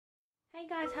Hey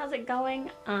guys, how's it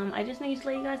going? I just need to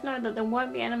let you guys know that there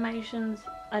won't be animations.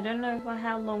 I don't know for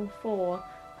how long for.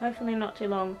 Hopefully not too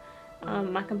long.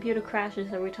 My computer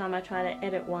crashes every time I try to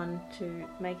edit one to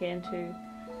make it into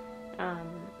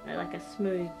like a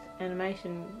smooth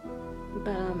animation.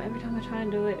 But every time I try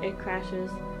and do it, it crashes.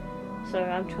 So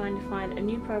I'm trying to find a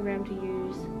new program to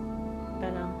use.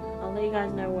 But I'll let you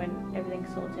guys know when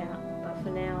everything sorts out. But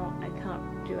for now, I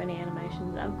can't do any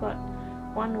animations. I've got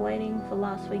one waiting for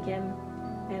last weekend,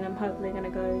 and I'm hopefully going to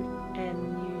go and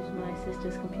use my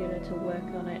sister's computer to work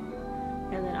on it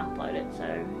and then upload it. So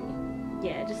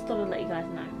yeah, just thought I'd let you guys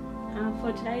know.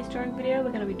 For today's drawing video,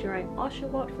 we're going to be drawing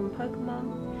Oshawott from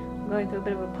Pokemon. I'm going through a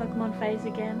bit of a Pokemon phase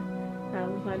again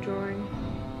with my drawing,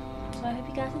 so I hope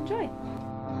you guys enjoy.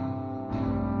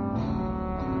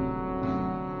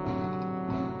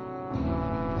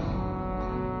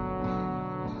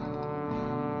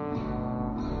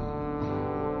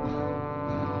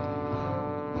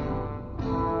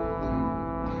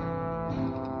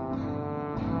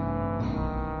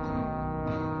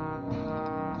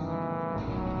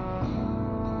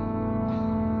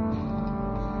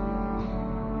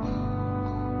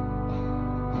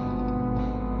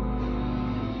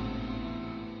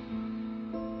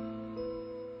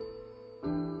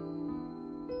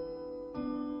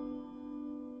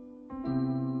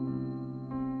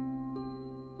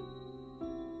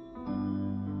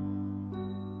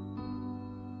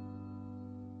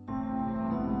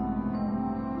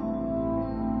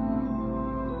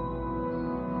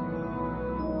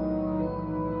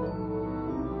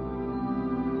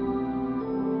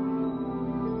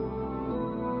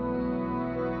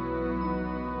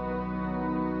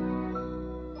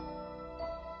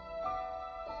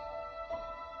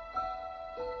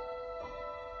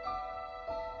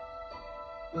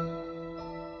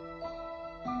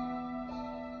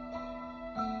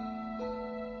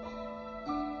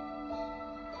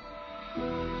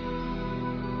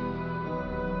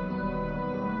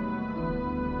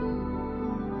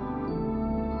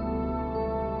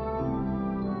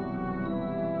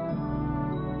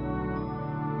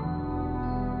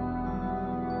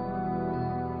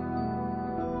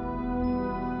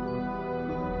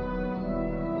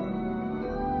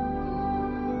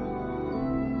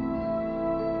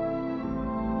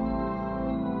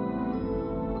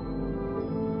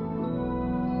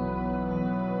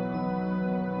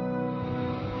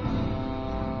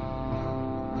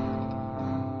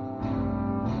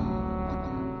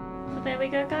 There we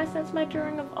go guys, that's my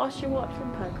drawing of Oshawott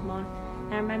from Pokemon.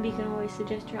 Now remember, you can always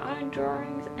suggest your own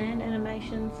drawings and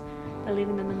animations by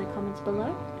leaving them in the comments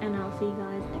below, and I'll see you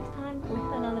guys next time with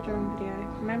another drawing video.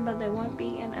 Remember, there won't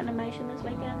be an animation this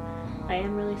weekend. I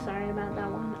am really sorry about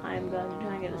that one. I am going to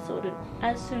try and get it sorted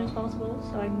as soon as possible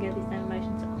so I can get these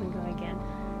animations up and going again.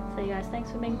 So you guys,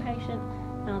 thanks for being patient,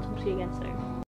 and I'll talk to you again soon.